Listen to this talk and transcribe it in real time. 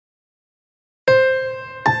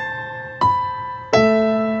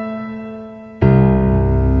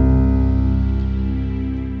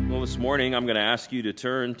morning, I'm going to ask you to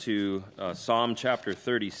turn to Psalm chapter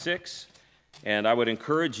 36, and I would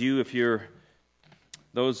encourage you,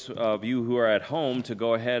 those of you who are at home, to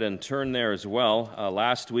go ahead and turn there as well.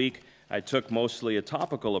 Last week, I took mostly a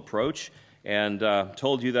topical approach and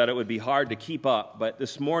told you that it would be hard to keep up, but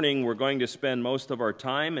this morning we're going to spend most of our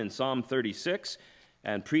time in Psalm 36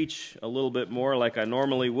 and preach a little bit more like I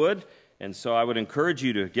normally would, and so I would encourage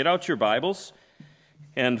you to get out your Bibles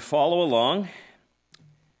and follow along.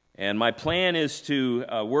 And my plan is to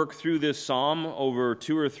work through this psalm over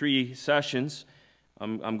 2 or 3 sessions.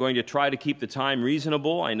 I'm going to try to keep the time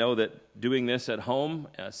reasonable. I know that doing this at home,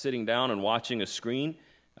 sitting down and watching a screen,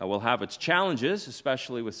 will have its challenges,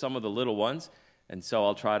 especially with some of the little ones. And so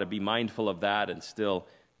I'll try to be mindful of that and still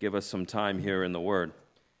give us some time here in the Word.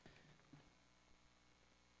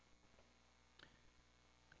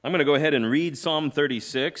 I'm going to go ahead and read Psalm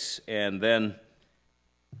 36, and then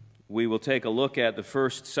we will take a look at the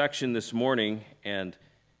first section this morning, and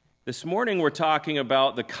this morning we're talking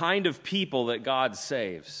about the kind of people that God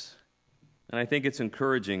saves. And I think it's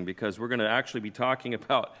encouraging because we're going to actually be talking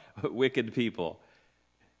about wicked people,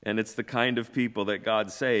 and it's the kind of people that God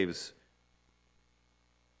saves.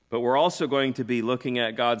 But we're also going to be looking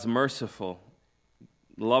at God's merciful,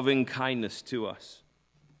 loving kindness to us.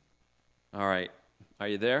 All right, are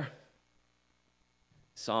you there?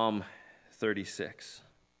 Psalm 36.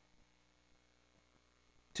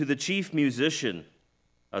 To the chief musician,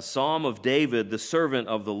 a psalm of David, the servant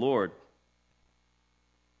of the Lord.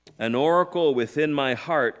 An oracle within my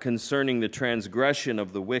heart concerning the transgression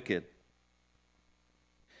of the wicked.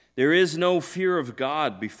 There is no fear of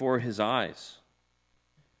God before his eyes,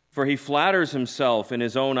 for he flatters himself in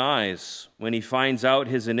his own eyes when he finds out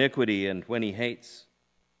his iniquity and when he hates.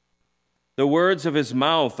 The words of his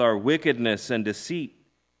mouth are wickedness and deceit.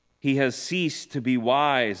 He has ceased to be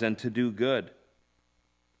wise and to do good.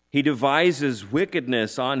 He devises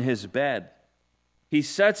wickedness on his bed. He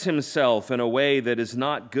sets himself in a way that is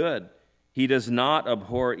not good. He does not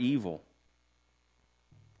abhor evil.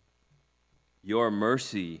 Your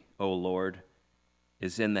mercy, O Lord,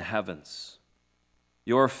 is in the heavens.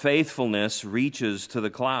 Your faithfulness reaches to the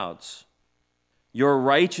clouds. Your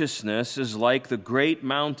righteousness is like the great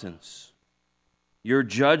mountains. Your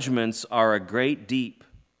judgments are a great deep.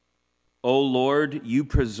 O Lord, you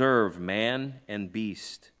preserve man and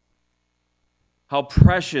beast. How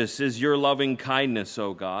precious is your loving kindness,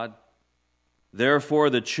 O God. Therefore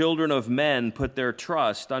the children of men put their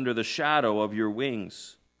trust under the shadow of your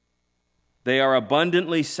wings. They are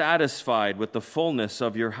abundantly satisfied with the fullness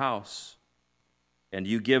of your house, and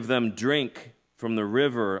you give them drink from the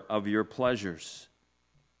river of your pleasures.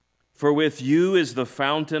 For with you is the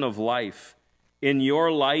fountain of life. In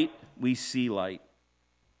your light we see light.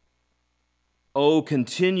 Oh,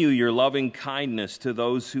 continue your loving kindness to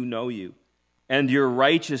those who know you, and your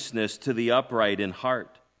righteousness to the upright in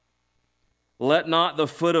heart. Let not the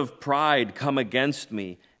foot of pride come against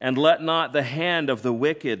me, and let not the hand of the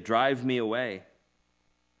wicked drive me away.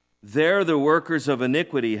 There the workers of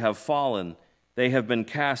iniquity have fallen. They have been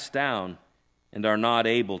cast down and are not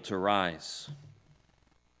able to rise.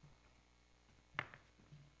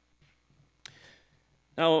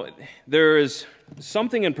 Now, there is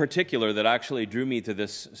something in particular that actually drew me to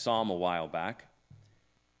this psalm a while back.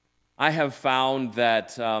 I have found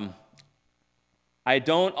that I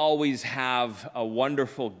don't always have a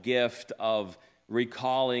wonderful gift of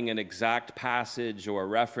recalling an exact passage or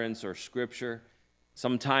reference or scripture.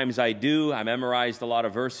 Sometimes I do. I memorized a lot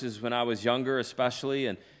of verses when I was younger, especially,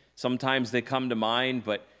 and sometimes they come to mind,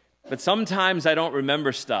 but sometimes I don't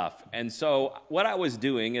remember stuff. And so what I was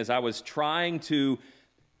doing is I was trying to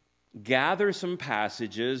gather some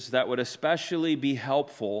passages that would especially be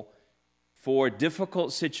helpful for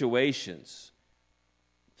difficult situations,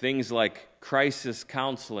 things like crisis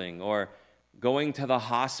counseling or going to the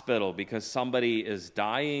hospital because somebody is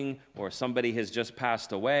dying or somebody has just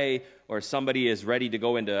passed away or somebody is ready to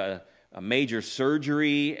go into a major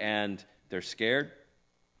surgery and they're scared.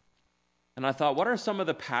 And I thought, what are some of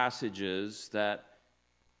the passages that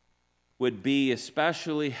would be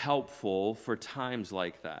especially helpful for times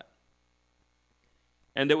like that?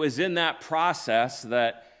 And it was in that process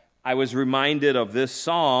that I was reminded of this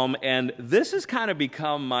psalm, and this has kind of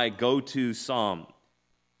become my go-to psalm.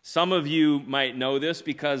 Some of you might know this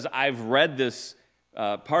because I've read this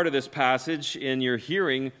part of this passage in your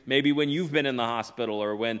hearing, maybe when you've been in the hospital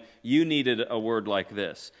or when you needed a word like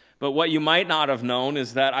this. But what you might not have known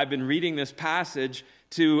is that I've been reading this passage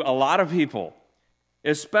to a lot of people,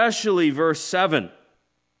 especially verse 7.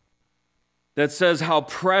 That says, how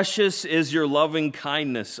precious is your loving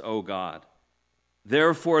kindness, O God.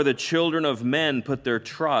 Therefore the children of men put their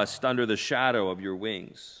trust under the shadow of your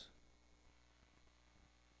wings.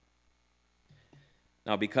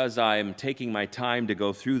 Now, because I am taking my time to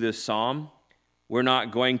go through this psalm, we're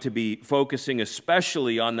not going to be focusing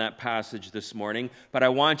especially on that passage this morning, but I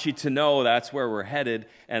want you to know that's where we're headed,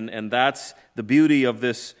 and that's the beauty of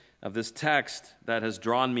this text that has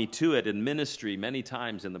drawn me to it in ministry many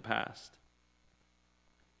times in the past.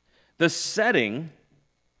 The setting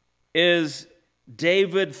is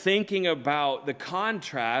David thinking about the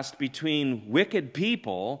contrast between wicked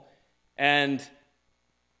people and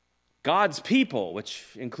God's people, which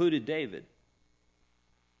included David.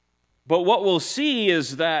 But what we'll see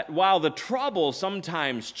is that while the trouble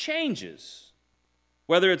sometimes changes,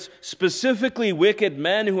 whether it's specifically wicked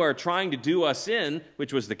men who are trying to do us in,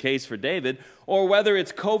 which was the case for David, or whether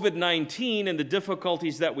it's COVID-19 and the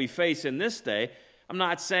difficulties that we face in this day, I'm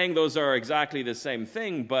not saying those are exactly the same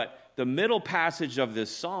thing, but the middle passage of this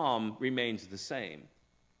psalm remains the same.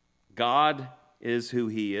 God is who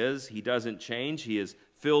He is. He doesn't change. He is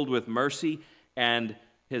filled with mercy, and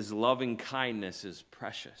His loving kindness is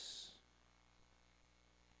precious.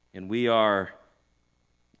 And we are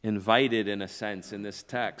invited, in a sense, in this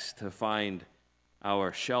text to find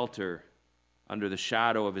our shelter under the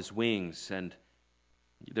shadow of His wings. And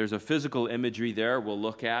there's a physical imagery there we'll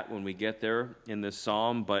look at when we get there in this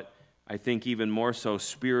psalm, but I think even more so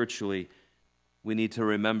spiritually, we need to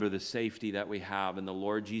remember the safety that we have in the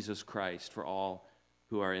Lord Jesus Christ for all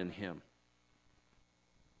who are in Him.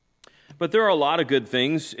 But there are a lot of good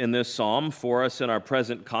things in this psalm for us in our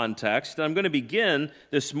present context. And I'm going to begin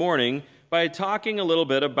this morning by talking a little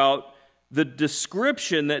bit about the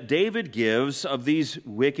description that David gives of these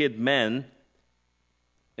wicked men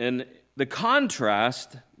and the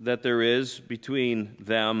contrast that there is between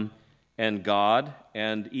them and God,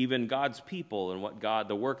 and even God's people and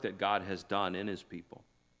the work that God has done in His people.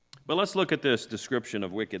 But let's look at this description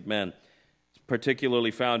of wicked men. It's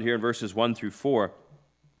particularly found here in verses 1 through 4.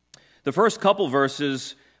 The first couple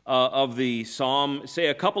verses of the psalm say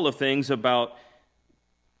a couple of things about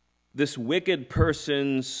this wicked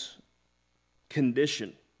person's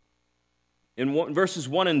condition. In verses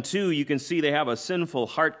 1 and 2, you can see they have a sinful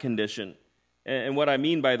heart condition. And what I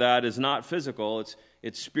mean by that is not physical,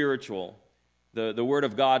 it's spiritual. The Word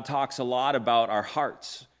of God talks a lot about our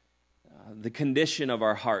hearts, the condition of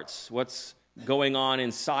our hearts, what's going on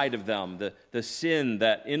inside of them, the sin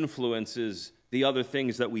that influences the other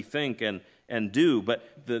things that we think and do.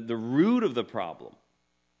 But the root of the problem,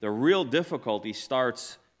 the real difficulty,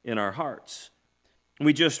 starts in our hearts.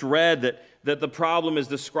 We just read that the problem is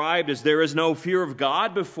described as there is no fear of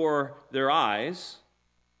God before their eyes,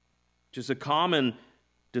 which is a common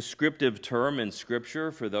descriptive term in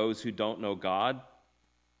Scripture for those who don't know God.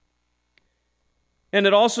 And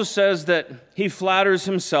it also says that he flatters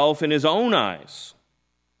himself in his own eyes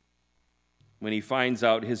when he finds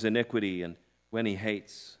out his iniquity and when he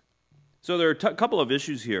hates. So there are a couple of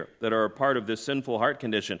issues here that are a part of this sinful heart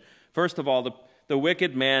condition. First of all, the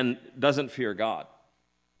wicked man doesn't fear God,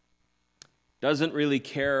 doesn't really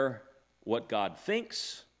care what God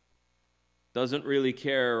thinks, doesn't really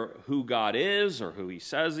care who God is or who He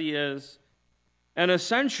says He is, and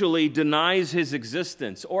essentially denies His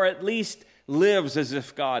existence, or at least lives as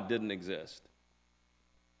if God didn't exist.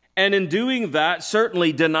 And in doing that,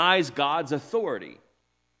 certainly denies God's authority.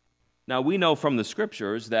 Now, we know from the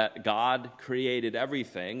Scriptures that God created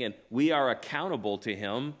everything, and we are accountable to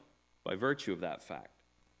Him by virtue of that fact.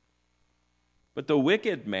 But the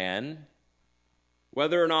wicked man,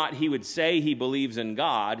 whether or not he would say he believes in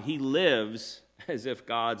God, he lives as if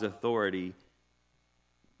God's authority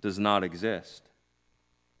does not exist.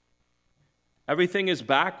 Everything is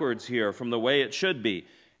backwards here from the way it should be.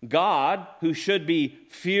 God, who should be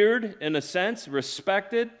feared in a sense,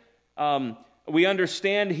 respected, we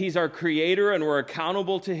understand He's our Creator and we're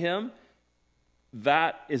accountable to Him.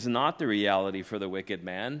 That is not the reality for the wicked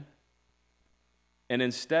man. And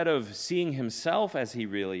instead of seeing himself as he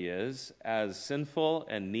really is, as sinful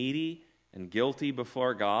and needy and guilty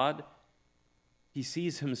before God, he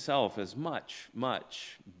sees himself as much,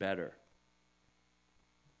 much better.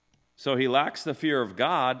 So he lacks the fear of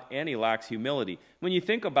God and he lacks humility. When you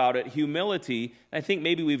think about it, humility, I think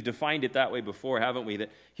maybe we've defined it that way before, haven't we?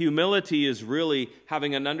 That humility is really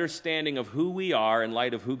having an understanding of who we are in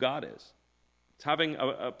light of who God is. It's having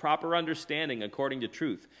a proper understanding according to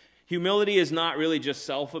truth. Humility is not really just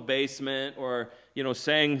self-abasement or,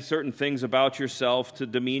 saying certain things about yourself to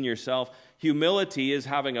demean yourself. Humility is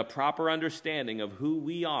having a proper understanding of who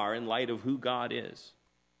we are in light of who God is.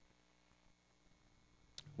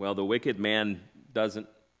 Well, the wicked man doesn't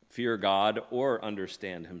fear God or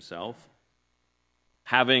understand himself.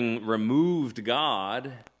 having removed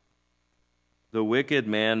God, the wicked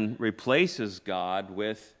man replaces God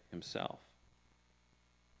with himself.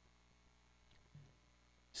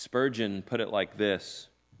 Spurgeon put it like this: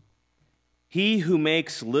 "He who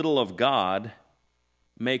makes little of God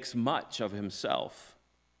makes much of himself.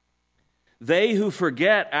 They who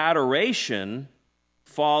forget adoration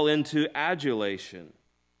fall into adulation.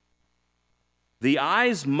 The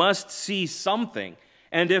eyes must see something,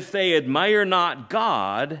 and if they admire not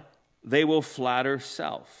God, they will flatter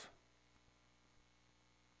self."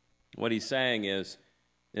 What he's saying is,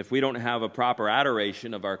 if we don't have a proper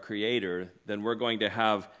adoration of our Creator, then we're going to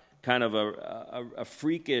have kind of a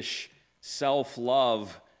freakish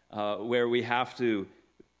self-love where we have to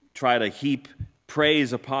try to heap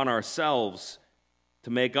praise upon ourselves to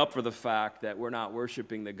make up for the fact that we're not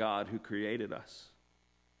worshiping the God who created us.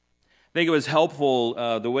 I think it was helpful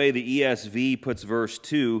the way the ESV puts verse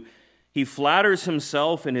 2. He flatters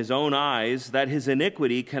himself in his own eyes that his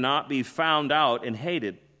iniquity cannot be found out and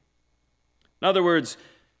hated. In other words,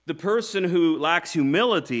 the person who lacks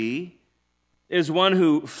humility is one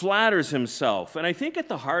who flatters himself. And I think at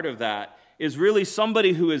the heart of that is really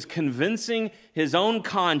somebody who is convincing his own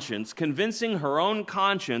conscience, convincing her own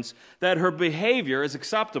conscience that her behavior is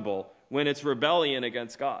acceptable when it's rebellion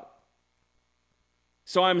against God.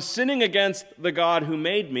 So I'm sinning against the God who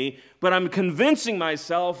made me, but I'm convincing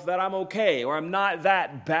myself that I'm okay, or I'm not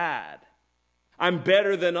that bad. I'm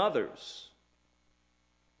better than others.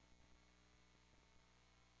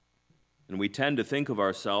 And we tend to think of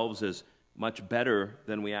ourselves as much better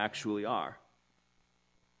than we actually are.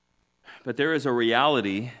 But there is a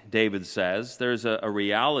reality, David says, there's a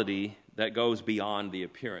reality that goes beyond the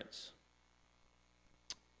appearance.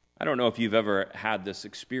 I don't know if you've ever had this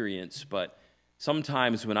experience, but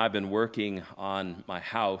sometimes when I've been working on my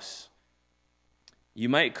house, you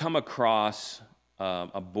might come across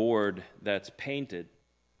a board that's painted.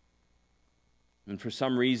 And for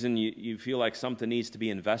some reason, you feel like something needs to be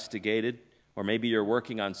investigated, or maybe you're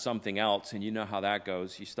working on something else, and you know how that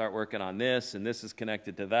goes. You start working on this, and this is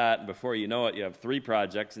connected to that, and before you know it, you have 3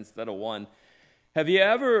 projects instead of 1. Have you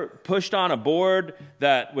ever pushed on a board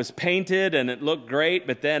that was painted and it looked great,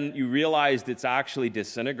 but then you realized it's actually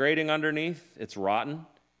disintegrating underneath? It's rotten.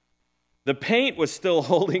 The paint was still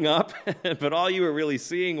holding up, but all you were really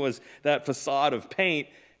seeing was that facade of paint,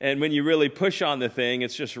 and when you really push on the thing,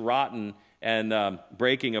 it's just rotten and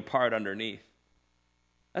breaking apart underneath.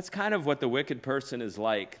 That's kind of what the wicked person is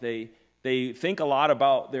like. They think a lot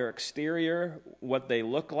about their exterior, what they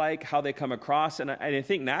look like, how they come across, and I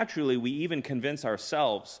think naturally we even convince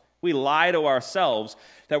ourselves, we lie to ourselves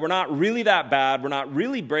that we're not really that bad, we're not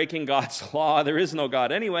really breaking God's law, there is no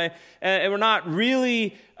God anyway, and we're not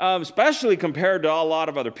really, especially compared to a lot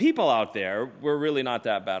of other people out there, we're really not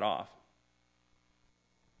that bad off.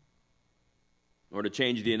 Or to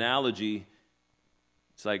change the analogy,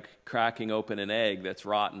 it's like cracking open an egg that's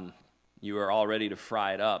rotten. You are all ready to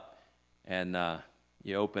fry it up, and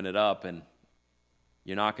you open it up, and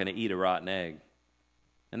you're not going to eat a rotten egg.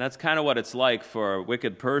 And that's kind of what it's like for a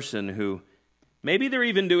wicked person who, maybe they're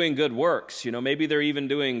even doing good works, maybe they're even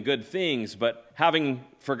doing good things, but having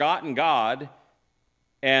forgotten God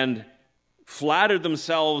and flattered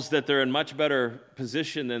themselves that they're in much better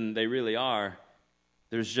position than they really are,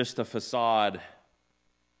 there's just a facade,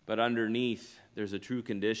 but underneath there's a true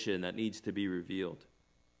condition that needs to be revealed.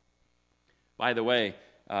 By the way,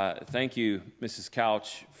 thank you, Mrs.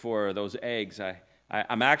 Couch, for those eggs.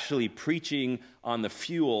 I'm actually preaching on the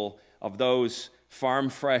fuel of those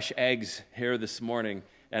farm-fresh eggs here this morning,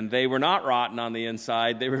 and they were not rotten on the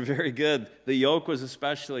inside. They were very good. The yolk was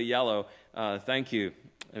especially yellow. Thank you.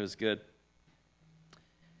 It was good.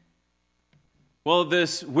 Well,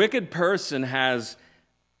 this wicked person has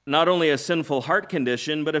not only a sinful heart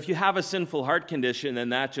condition, but if you have a sinful heart condition, then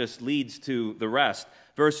that just leads to the rest.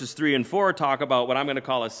 Verses 3 and 4 talk about what I'm going to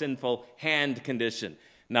call a sinful hand condition.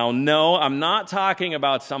 Now, no, I'm not talking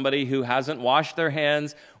about somebody who hasn't washed their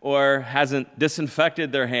hands or hasn't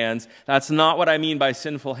disinfected their hands. That's not what I mean by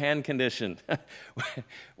sinful hand condition.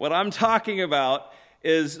 What I'm talking about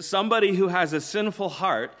is somebody who has a sinful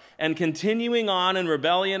heart and continuing on in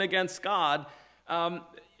rebellion against God,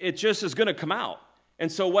 it just is going to come out.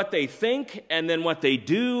 And so what they think and then what they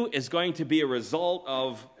do is going to be a result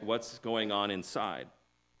of what's going on inside.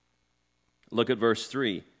 Look at verse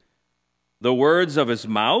 3. The words of his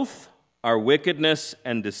mouth are wickedness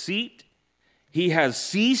and deceit. He has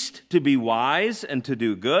ceased to be wise and to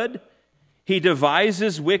do good. He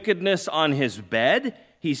devises wickedness on his bed.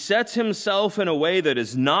 He sets himself in a way that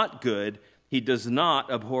is not good. He does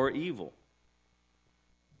not abhor evil.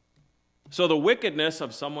 So the wickedness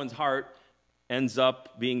of someone's heart ends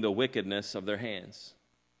up being the wickedness of their hands,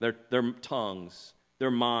 their tongues, their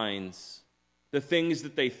minds, the things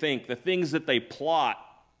that they think, the things that they plot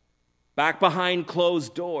back behind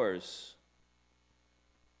closed doors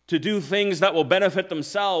to do things that will benefit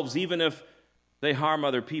themselves even if they harm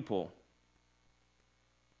other people.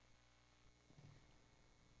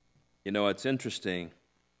 You know, it's interesting.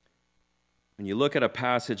 When you look at a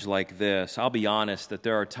passage like this, I'll be honest that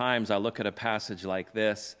there are times I look at a passage like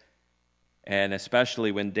this, and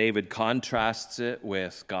especially when David contrasts it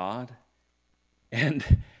with God, and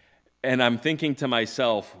I'm thinking to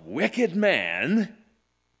myself, wicked man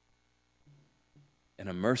and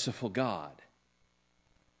a merciful God.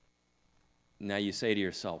 Now you say to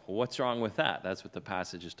yourself, well, what's wrong with that? That's what the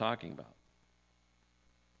passage is talking about.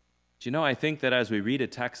 Do you know, I think that as we read a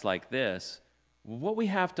text like this, what we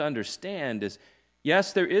have to understand is,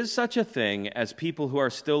 yes, there is such a thing as people who are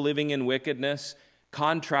still living in wickedness,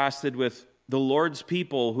 contrasted with the Lord's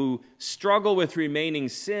people who struggle with remaining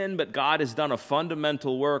sin, but God has done a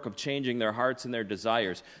fundamental work of changing their hearts and their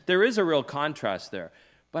desires. There is a real contrast there.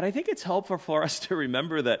 But I think it's helpful for us to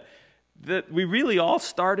remember that we really all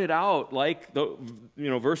started out like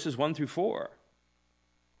verses 1 through 4.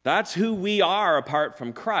 That's who we are apart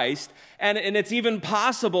from Christ. And it's even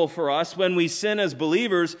possible for us when we sin as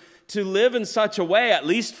believers to live in such a way, at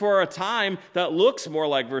least for a time, that looks more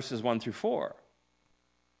like verses 1 through 4.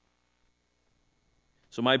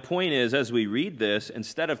 So my point is, as we read this,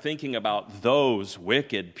 instead of thinking about those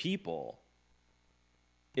wicked people,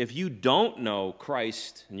 if you don't know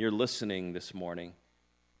Christ and you're listening this morning,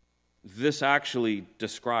 this actually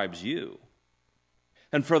describes you.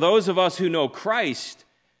 And for those of us who know Christ,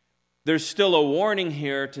 there's still a warning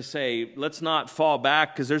here to say, let's not fall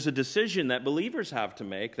back, because there's a decision that believers have to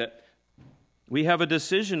make, that we have a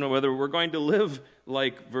decision whether we're going to live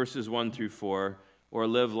like verses 1 through 4 or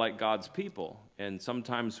live like God's people. And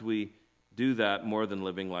sometimes we do that more than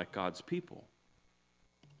living like God's people.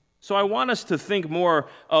 So I want us to think more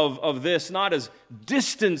of this, not as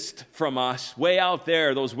distanced from us, way out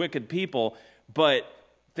there, those wicked people, but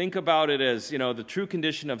think about it as, the true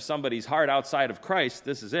condition of somebody's heart outside of Christ.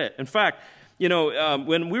 This is it. In fact,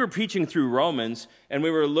 when we were preaching through Romans, and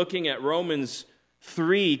we were looking at Romans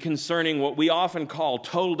 3 concerning what we often call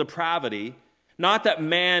total depravity, not that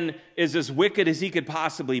man is as wicked as he could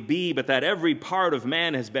possibly be, but that every part of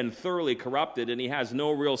man has been thoroughly corrupted, and he has no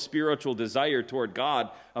real spiritual desire toward God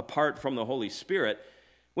apart from the Holy Spirit.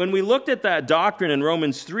 When we looked at that doctrine in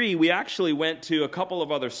Romans 3, we actually went to a couple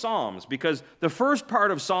of other Psalms, because the first part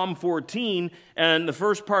of Psalm 14 and the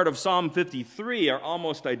first part of Psalm 53 are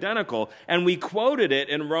almost identical, and we quoted it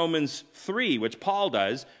in Romans 3, which Paul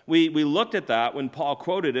does. We looked at that when Paul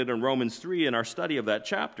quoted it in Romans 3 in our study of that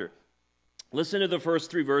chapter. Listen to the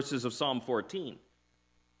first 3 verses of Psalm 14.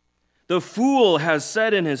 The fool has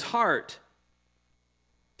said in his heart,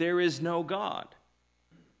 there is no God.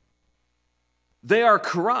 They are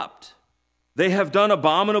corrupt. They have done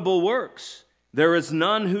abominable works. There is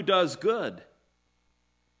none who does good.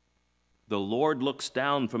 The Lord looks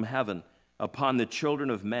down from heaven upon the children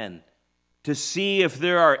of men to see if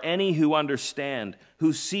there are any who understand,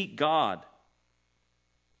 who seek God.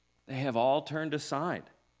 They have all turned aside.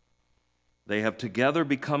 They have together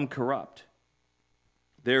become corrupt.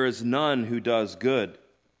 There is none who does good.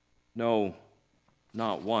 No,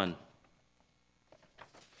 not one.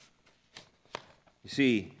 You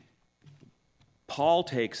see, Paul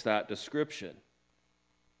takes that description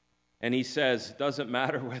and he says, it doesn't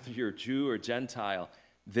matter whether you're Jew or Gentile,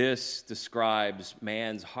 this describes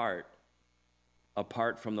man's heart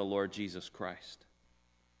apart from the Lord Jesus Christ.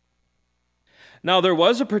 Now, there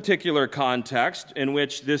was a particular context in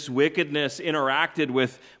which this wickedness interacted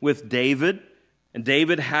with David, and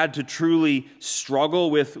David had to truly struggle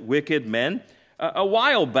with wicked men. A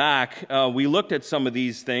while back, we looked at some of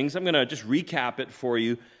these things. I'm going to just recap it for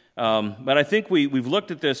you, but I think we've looked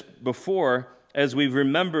at this before as we've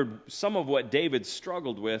remembered some of what David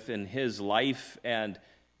struggled with in his life, and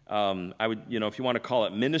I would, if you want to call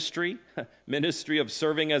it ministry of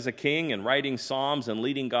serving as a king and writing psalms and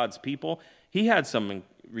leading God's people. He had some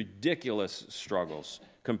ridiculous struggles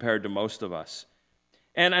compared to most of us.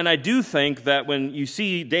 And I do think that when you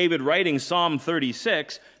see David writing Psalm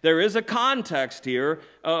 36, there is a context here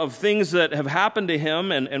of things that have happened to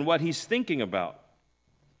him and what he's thinking about.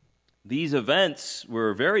 These events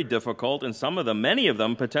were very difficult, and many of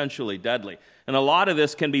them, potentially deadly. And a lot of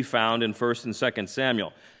this can be found in 1 and 2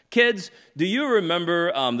 Samuel. Kids, do you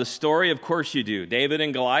remember the story? Of course you do. David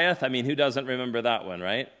and Goliath? I mean, who doesn't remember that one,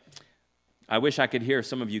 right? I wish I could hear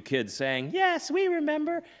some of you kids saying, yes, we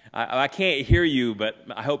remember. I can't hear you, but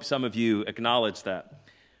I hope some of you acknowledge that.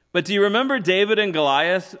 But do you remember David and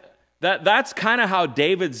Goliath? That's kind of how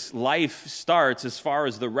David's life starts as far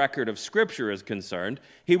as the record of Scripture is concerned.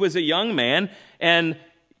 He was a young man, and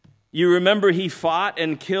you remember he fought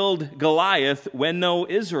and killed Goliath when no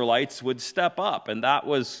Israelites would step up, and that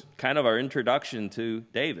was kind of our introduction to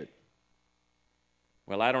David.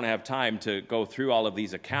 Well, I don't have time to go through all of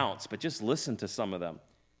these accounts, but just listen to some of them.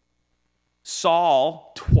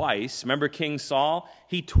 Saul twice, remember King Saul?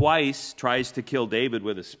 He twice tries to kill David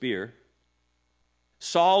with a spear.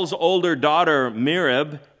 Saul's older daughter,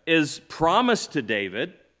 Merab, is promised to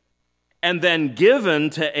David and then given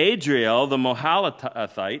to Adriel, the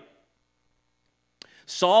Mahalathite.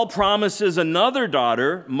 Saul promises another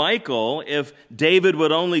daughter, Michal, if David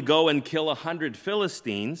would only go and kill 100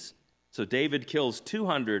 Philistines. So David kills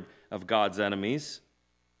 200 of God's enemies.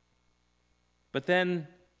 But then,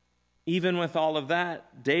 even with all of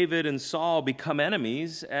that, David and Saul become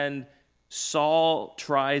enemies, and Saul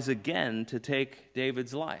tries again to take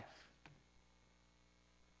David's life.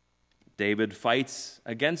 David fights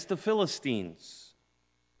against the Philistines.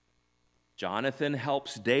 Jonathan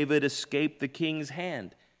helps David escape the king's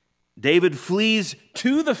hand. David flees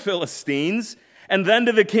to the Philistines and then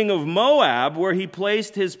to the king of Moab, where he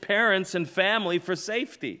placed his parents and family for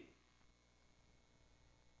safety.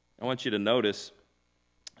 I want you to notice,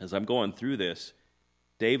 as I'm going through this,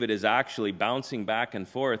 David is actually bouncing back and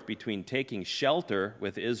forth between taking shelter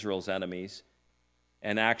with Israel's enemies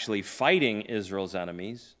and actually fighting Israel's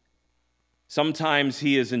enemies. Sometimes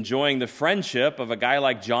he is enjoying the friendship of a guy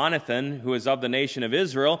like Jonathan, who is of the nation of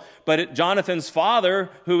Israel, but Jonathan's father,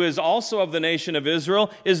 who is also of the nation of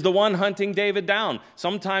Israel, is the one hunting David down.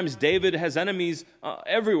 Sometimes David has enemies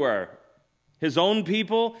everywhere, his own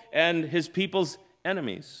people and his people's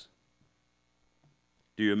enemies.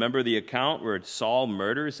 Do you remember the account where Saul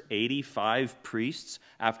murders 85 priests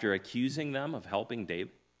after accusing them of helping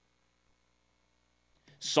David?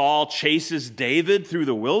 Saul chases David through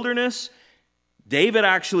the wilderness. David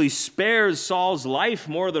actually spares Saul's life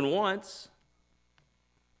more than once.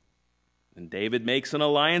 And David makes an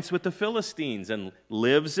alliance with the Philistines and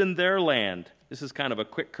lives in their land. This is kind of a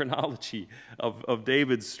quick chronology of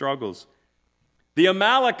David's struggles. The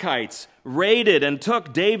Amalekites raided and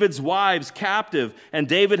took David's wives captive, and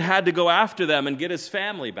David had to go after them and get his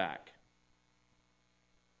family back.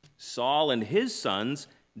 Saul and his sons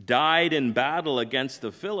died in battle against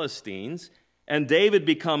the Philistines, and David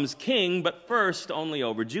becomes king, but first only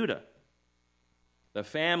over Judah. The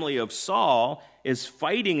family of Saul is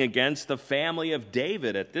fighting against the family of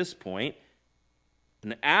David at this point,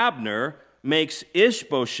 and Abner makes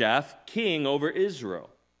Ishbosheth king over Israel,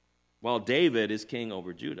 while David is king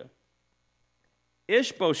over Judah.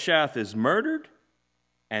 Ishbosheth is murdered,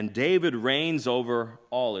 and David reigns over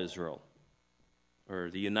all Israel, or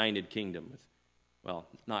the United Kingdom, with, well,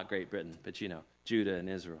 not Great Britain, but you know, Judah and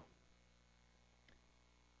Israel.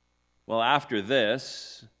 Well, after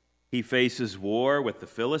this, he faces war with the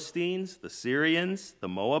Philistines, the Syrians, the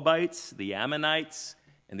Moabites, the Ammonites,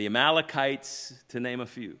 and the Amalekites, to name a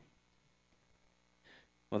few.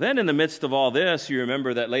 Well, then in the midst of all this, you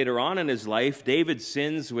remember that later on in his life, David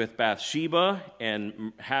sins with Bathsheba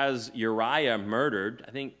and has Uriah murdered.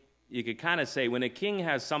 I think you could kind of say when a king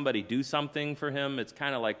has somebody do something for him, it's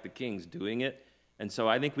kind of like the king's doing it. And so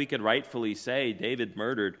I think we could rightfully say David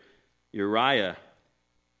murdered Uriah.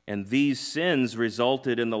 And these sins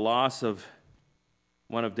resulted in the loss of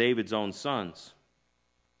one of David's own sons.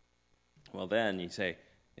 Well, then you say,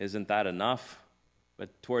 isn't that enough?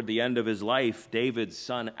 But toward the end of his life, David's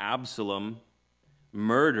son Absalom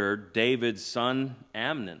murdered David's son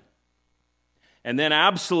Amnon. And then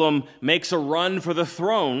Absalom makes a run for the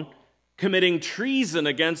throne, committing treason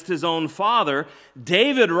against his own father.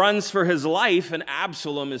 David runs for his life, and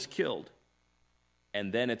Absalom is killed.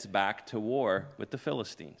 And then it's back to war with the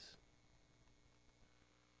Philistines.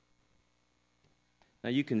 Now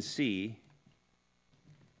you can see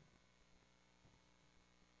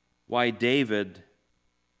why David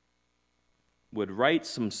would write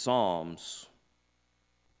some psalms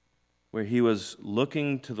where he was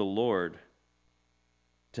looking to the Lord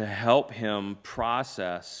to help him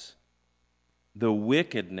process the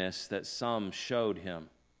wickedness that some showed him.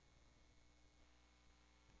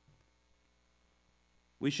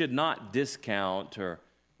 We should not discount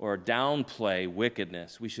or downplay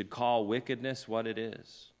wickedness. We should call wickedness what it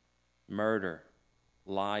is: murder,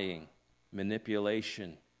 lying,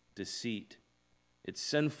 manipulation, deceit. It's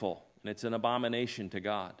sinful, and it's an abomination to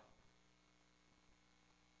God.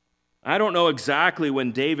 I don't know exactly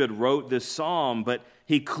when David wrote this psalm, but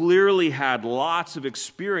he clearly had lots of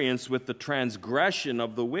experience with the transgression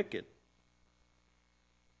of the wicked.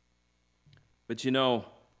 But you know,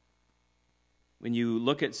 when you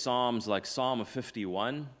look at Psalms like Psalm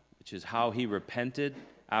 51, which is how he repented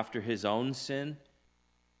after his own sin,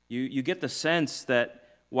 you get the sense that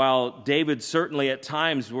while David certainly at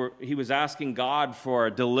times he was asking God for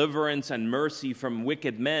deliverance and mercy from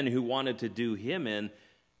wicked men who wanted to do him in,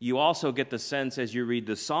 you also get the sense as you read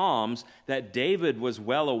the Psalms that David was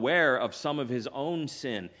well aware of some of his own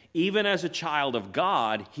sin. Even as a child of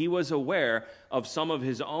God, he was aware of some of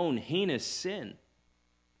his own heinous sin.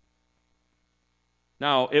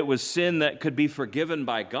 Now, it was sin that could be forgiven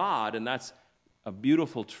by God, and that's a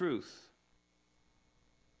beautiful truth.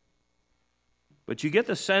 But you get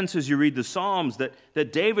the sense as you read the Psalms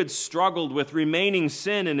that David struggled with remaining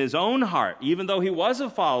sin in his own heart, even though he was a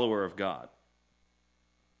follower of God.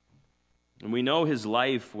 And we know his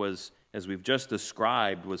life was, as we've just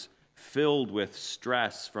described, was filled with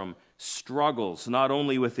stress from struggles, not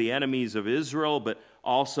only with the enemies of Israel, but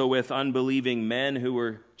also with unbelieving men who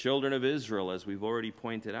were children of Israel, as we've already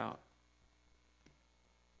pointed out.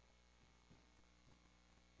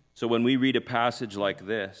 So when we read a passage like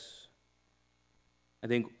this, I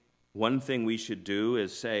think one thing we should do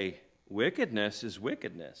is say, wickedness is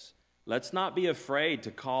wickedness. Let's not be afraid to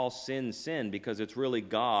call sin sin, because it's really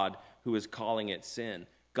God who is calling it sin.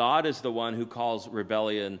 God is the one who calls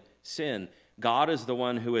rebellion sin. God is the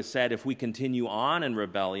one who has said if we continue on in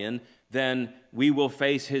rebellion, then we will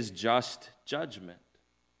face his just judgment.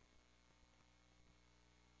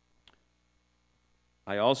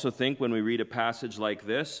 I also think when we read a passage like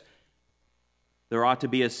this, there ought to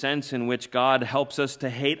be a sense in which God helps us to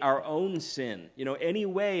hate our own sin. Any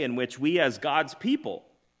way in which we as God's people,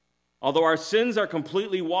 although our sins are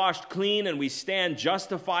completely washed clean and we stand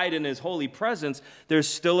justified in his holy presence, there's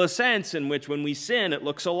still a sense in which when we sin, it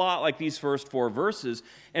looks a lot like these first 4 verses,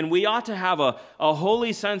 and we ought to have a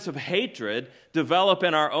holy sense of hatred develop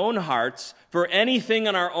in our own hearts for anything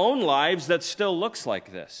in our own lives that still looks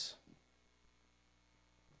like this.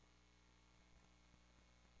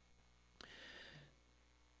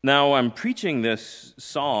 Now, I'm preaching this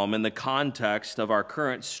psalm in the context of our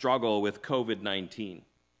current struggle with COVID-19.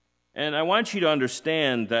 And I want you to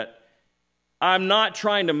understand that I'm not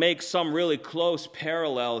trying to make some really close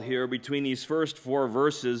parallel here between these first 4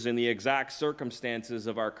 verses and the exact circumstances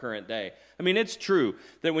of our current day. I mean, it's true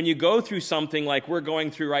that when you go through something like we're going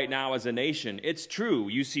through right now as a nation, it's true.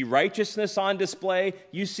 You see righteousness on display,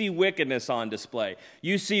 you see wickedness on display.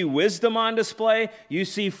 You see wisdom on display, you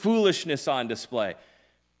see foolishness on display.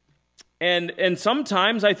 And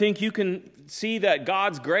sometimes I think you can see that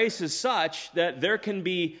God's grace is such that there can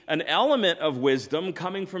be an element of wisdom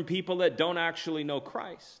coming from people that don't actually know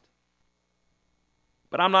Christ.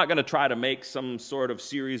 But I'm not going to try to make some sort of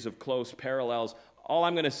series of close parallels. All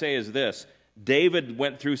I'm going to say is this: David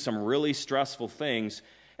went through some really stressful things,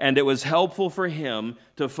 and it was helpful for him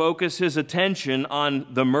to focus his attention on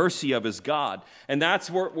the mercy of his God. And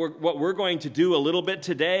that's what we're going to do a little bit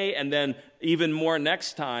today, and then even more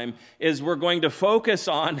next time, is we're going to focus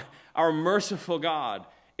on our merciful God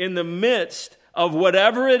in the midst of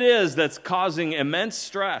whatever it is that's causing immense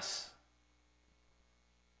stress.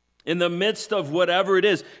 In the midst of whatever it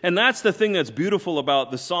is. And that's the thing that's beautiful about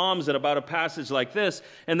the Psalms and about a passage like this,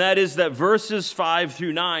 and that is that verses 5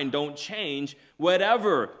 through 9 don't change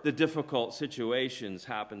whatever the difficult situations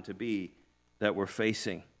happen to be that we're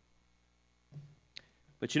facing.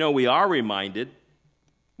 But we are reminded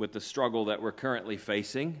with the struggle that we're currently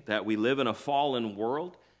facing, that we live in a fallen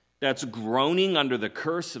world that's groaning under the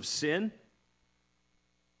curse of sin,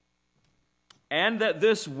 and that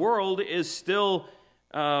this world is still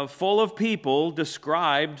full of people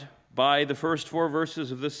described by the first 4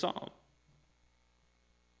 verses of this psalm.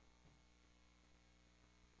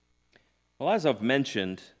 Well, as I've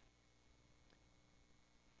mentioned,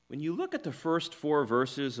 when you look at the first 4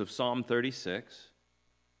 verses of Psalm 36,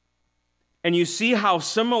 and you see how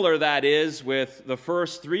similar that is with the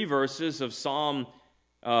first 3 verses of Psalm,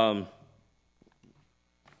 what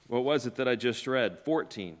was it that I just read?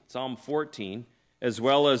 14, Psalm 14, as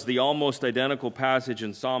well as the almost identical passage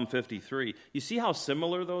in Psalm 53. You see how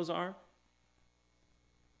similar those are?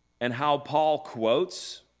 And how Paul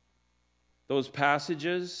quotes those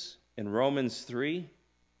passages in Romans 3?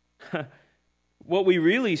 What we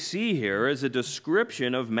really see here is a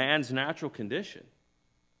description of man's natural condition.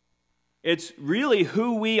 It's really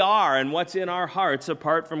who we are and what's in our hearts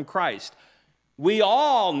apart from Christ. We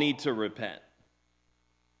all need to repent.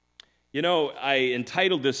 I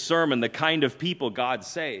entitled this sermon, "The Kind of People God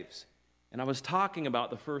Saves," and I was talking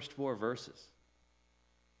about the first 4 verses.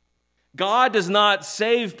 God does not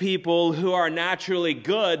save people who are naturally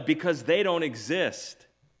good because they don't exist.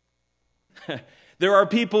 There are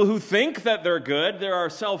people who think that they're good. There are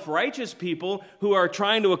self-righteous people who are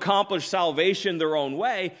trying to accomplish salvation their own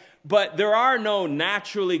way. But there are no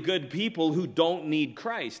naturally good people who don't need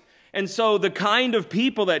Christ. And so the kind of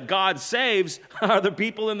people that God saves are the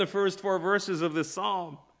people in the first 4 verses of this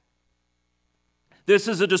psalm. This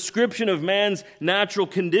is a description of man's natural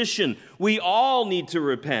condition. We all need to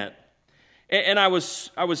repent. And I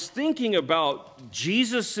was thinking about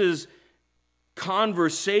Jesus'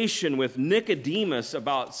 conversation with Nicodemus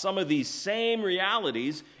about some of these same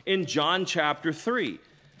realities in John chapter 3.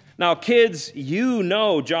 Now, kids, you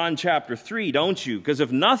know John chapter 3, don't you? Because if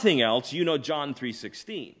nothing else, you know John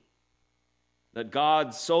 3:16. That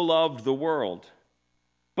God so loved the world.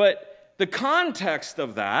 But the context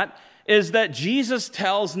of that is that Jesus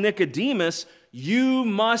tells Nicodemus, you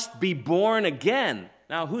must be born again.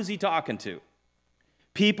 Now, who's he talking to?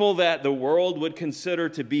 People that the world would consider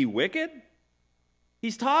to be wicked?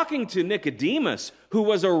 He's talking to Nicodemus, who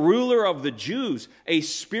was a ruler of the Jews, a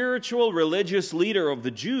spiritual religious leader of the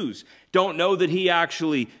Jews. Don't know that he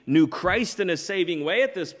actually knew Christ in a saving way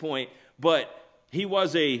at this point, but he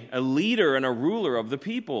was a leader and a ruler of the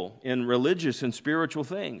people in religious and spiritual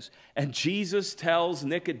things. And Jesus tells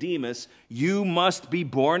Nicodemus, you must be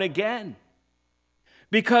born again.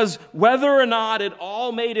 Because whether or not it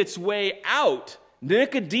all made its way out,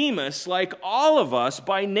 Nicodemus, like all of us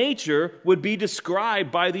by nature, would be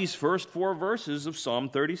described by these first 4 verses of Psalm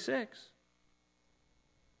 36.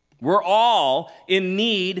 We're all in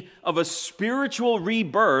need of a spiritual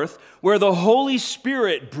rebirth where the Holy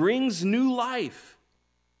Spirit brings new life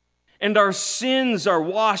and our sins are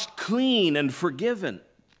washed clean and forgiven.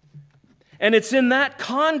 And it's in that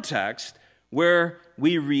context where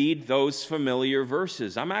we read those familiar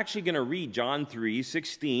verses. I'm actually going to read John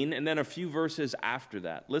 3:16 and then a few verses after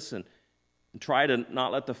that. Listen, and try to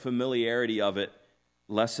not let the familiarity of it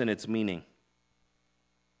lessen its meaning.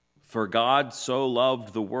 For God so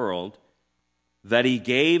loved the world that he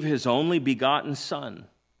gave his only begotten Son,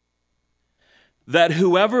 that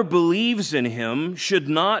whoever believes in him should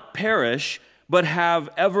not perish, but have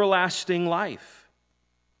everlasting life.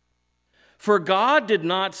 For God did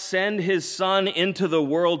not send his Son into the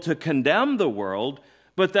world to condemn the world,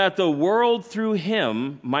 but that the world through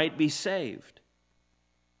him might be saved.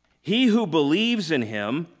 He who believes in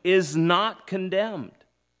him is not condemned,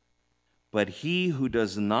 but he who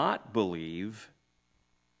does not believe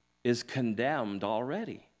is condemned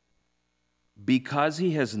already, because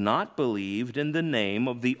he has not believed in the name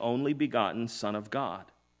of the only begotten Son of God.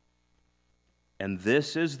 And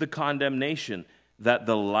this is the condemnation, that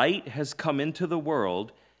the light has come into the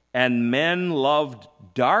world, and men loved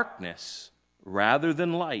darkness rather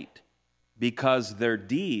than light, because their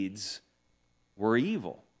deeds were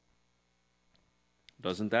evil.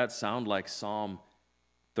 Doesn't that sound like Psalm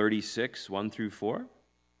 36, 1 through 4?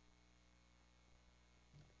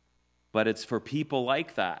 But it's for people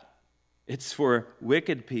like that. It's for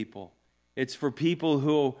wicked people. It's for people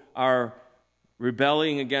who are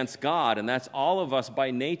rebelling against God, and that's all of us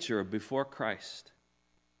by nature before Christ.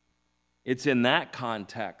 It's in that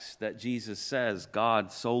context that Jesus says,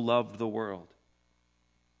 God so loved the world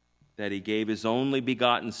that he gave his only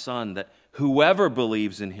begotten Son, that whoever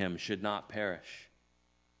believes in him should not perish,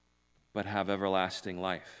 but have everlasting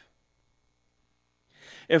life.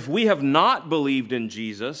 If we have not believed in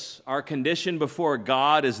Jesus, our condition before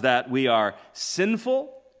God is that we are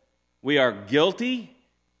sinful, we are guilty,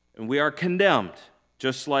 and we are condemned,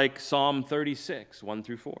 just like Psalm 36, 1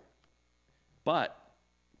 through 4. But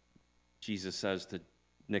Jesus says to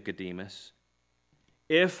Nicodemus,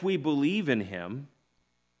 if we believe in him,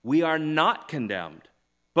 we are not condemned,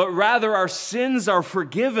 but rather our sins are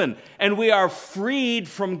forgiven and we are freed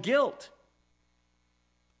from guilt.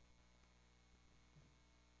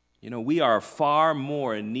 You know, we are far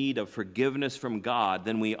more in need of forgiveness from God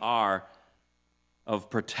than we are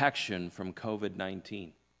of protection from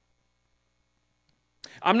COVID-19.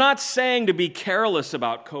 I'm not saying to be careless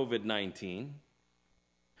about COVID-19.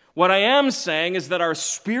 What I am saying is that our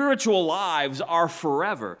spiritual lives are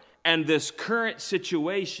forever, and this current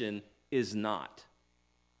situation is not.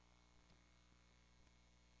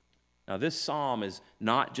 Now, this psalm is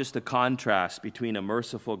not just a contrast between a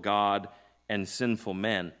merciful God and sinful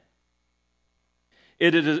men.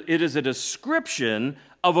 It is a description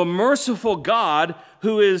of a merciful God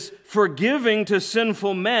who is forgiving to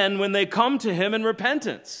sinful men when they come to him in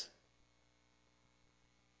repentance.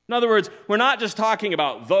 In other words, we're not just talking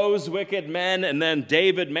about those wicked men and then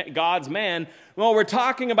David, God's man. Well, we're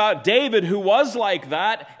talking about David, who was like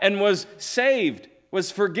that and was saved,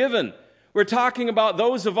 was forgiven. We're talking about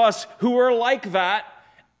those of us who are like that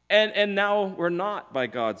And now we're not by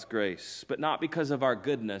God's grace, but not because of our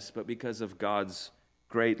goodness, but because of God's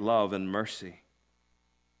great love and mercy.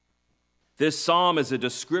 This psalm is a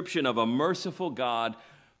description of a merciful God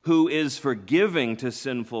who is forgiving to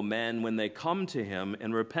sinful men when they come to him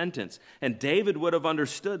in repentance. And David would have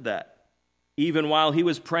understood that, even while he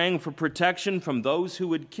was praying for protection from those who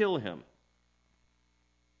would kill him.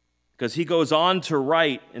 Because he goes on to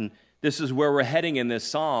write, and this is where we're heading in this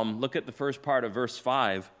psalm. Look at the first part of verse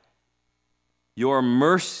 5. Your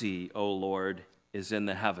mercy, O Lord, is in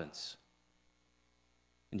the heavens.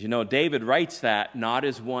 And you know, David writes that not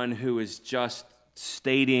as one who is just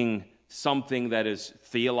stating something that is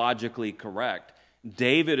theologically correct.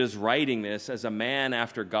 David is writing this as a man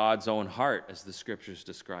after God's own heart, as the scriptures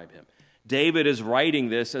describe him. David is writing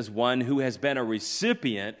this as one who has been a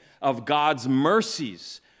recipient of God's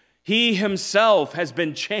mercies. He himself has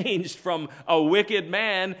been changed from a wicked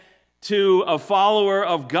man to a follower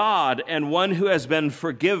of God and one who has been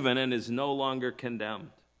forgiven and is no longer condemned.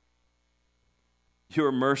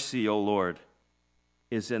 Your mercy, O Lord,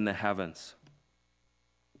 is in the heavens.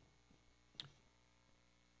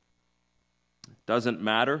 It doesn't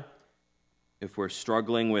matter if we're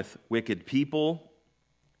struggling with wicked people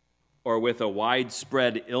or with a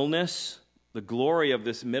widespread illness. The glory of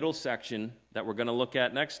this middle section that we're going to look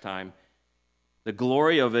at next time, the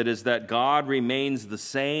glory of it is that God remains the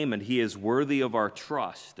same and he is worthy of our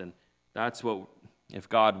trust. And that's what, if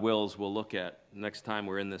God wills, we'll look at next time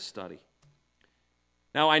we're in this study.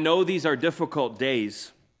 Now, I know these are difficult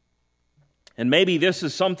days, and maybe this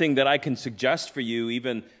is something that I can suggest for you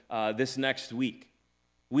even this next week.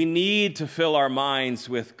 We need to fill our minds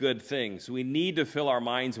with good things. We need to fill our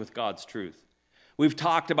minds with God's truth. We've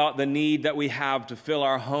talked about the need that we have to fill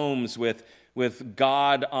our homes with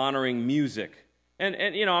God-honoring music.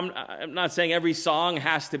 And you know, I'm not saying every song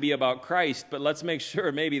has to be about Christ, but let's make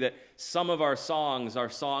sure maybe that some of our songs are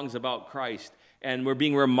songs about Christ, and we're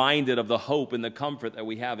being reminded of the hope and the comfort that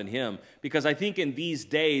we have in him. Because I think in these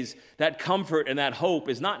days, that comfort and that hope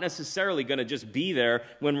is not necessarily going to just be there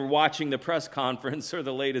when we're watching the press conference or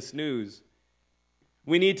the latest news.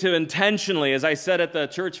 We need to intentionally, as I said at the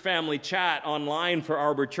church family chat online for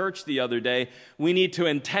Arbor Church the other day, we need to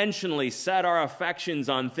intentionally set our affections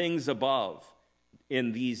on things above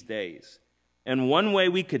in these days. And one way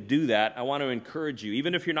we could do that, I want to encourage you,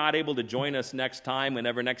 even if you're not able to join us next time,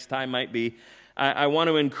 whenever next time might be, I want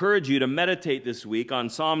to encourage you to meditate this week on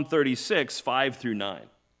Psalm 36, 5 through 9.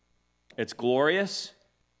 It's glorious,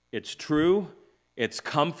 it's true, it's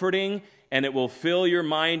comforting, and it will fill your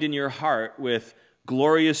mind and your heart with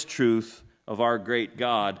glorious truth of our great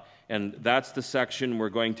God. And that's the section we're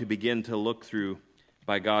going to begin to look through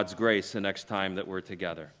by God's grace the next time that we're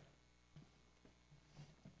together.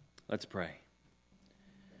 Let's pray.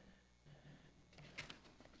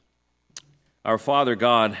 Our Father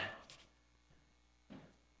God,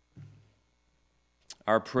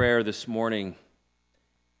 our prayer this morning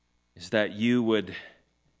is that you would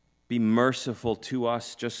be merciful to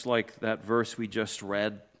us, just like that verse we just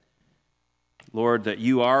read. Lord, that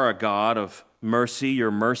you are a God of mercy.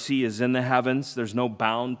 Your mercy is in the heavens. There's no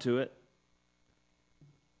bound to it.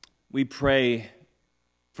 We pray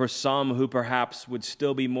for some who perhaps would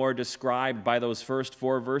still be more described by those first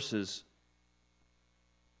 4 verses,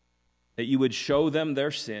 that you would show them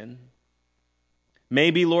their sin.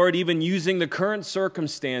 Maybe, Lord, even using the current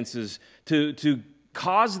circumstances to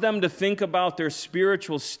cause them to think about their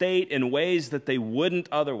spiritual state in ways that they wouldn't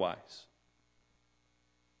otherwise.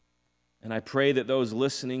 And I pray that those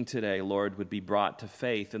listening today, Lord, would be brought to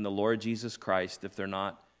faith in the Lord Jesus Christ if they're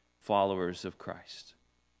not followers of Christ.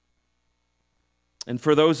 And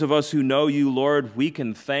for those of us who know you, Lord, we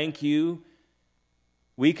can thank you.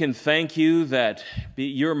 We can thank you that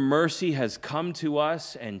your mercy has come to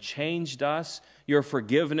us and changed us. Your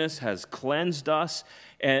forgiveness has cleansed us.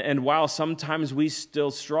 And while sometimes we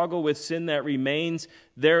still struggle with sin that remains,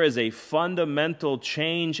 there is a fundamental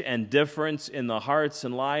change and difference in the hearts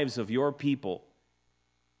and lives of your people.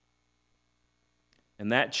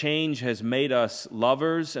 And that change has made us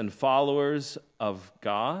lovers and followers of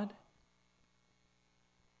God.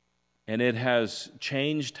 And it has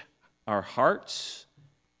changed our hearts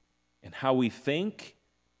and how we think,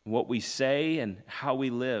 what we say, and how we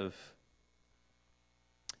live.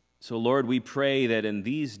 So, Lord, we pray that in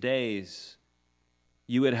these days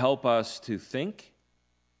you would help us to think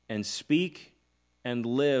and speak and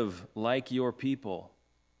live like your people.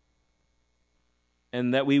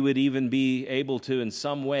 And that we would even be able to, in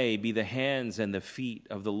some way, be the hands and the feet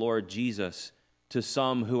of the Lord Jesus to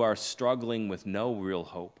some who are struggling with no real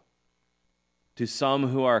hope. To some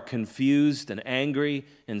who are confused and angry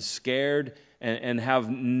and scared and have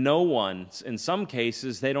no one. In some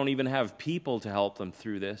cases, they don't even have people to help them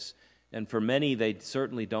through this. And for many, they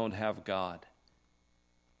certainly don't have God.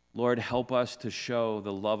 Lord, help us to show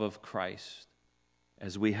the love of Christ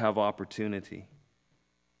as we have opportunity.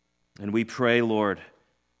 And we pray, Lord,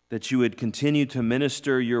 that you would continue to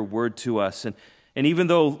minister your word to us. And even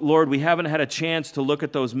though, Lord, we haven't had a chance to look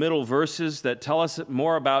at those middle verses that tell us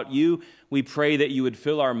more about you, we pray that you would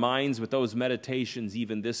fill our minds with those meditations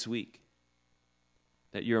even this week,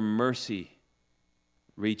 that your mercy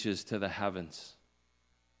reaches to the heavens,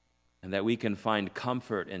 and that we can find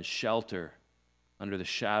comfort and shelter under the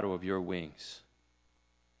shadow of your wings.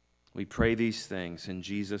 We pray these things in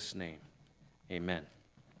Jesus' name. Amen.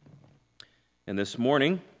 And this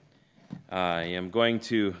morning, I am going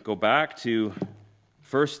to go back to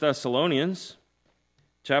 1 Thessalonians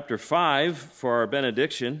chapter 5 for our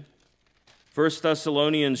benediction. 1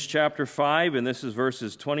 Thessalonians chapter 5, and this is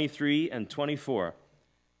verses 23 and 24.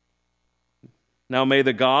 Now may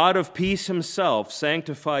the God of peace himself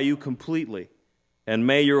sanctify you completely, and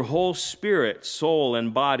may your whole spirit, soul,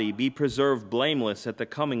 and body be preserved blameless at the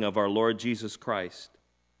coming of our Lord Jesus Christ.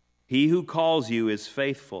 He who calls you is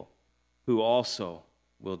faithful, who also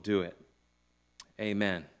will do it.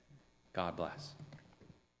 Amen. God bless.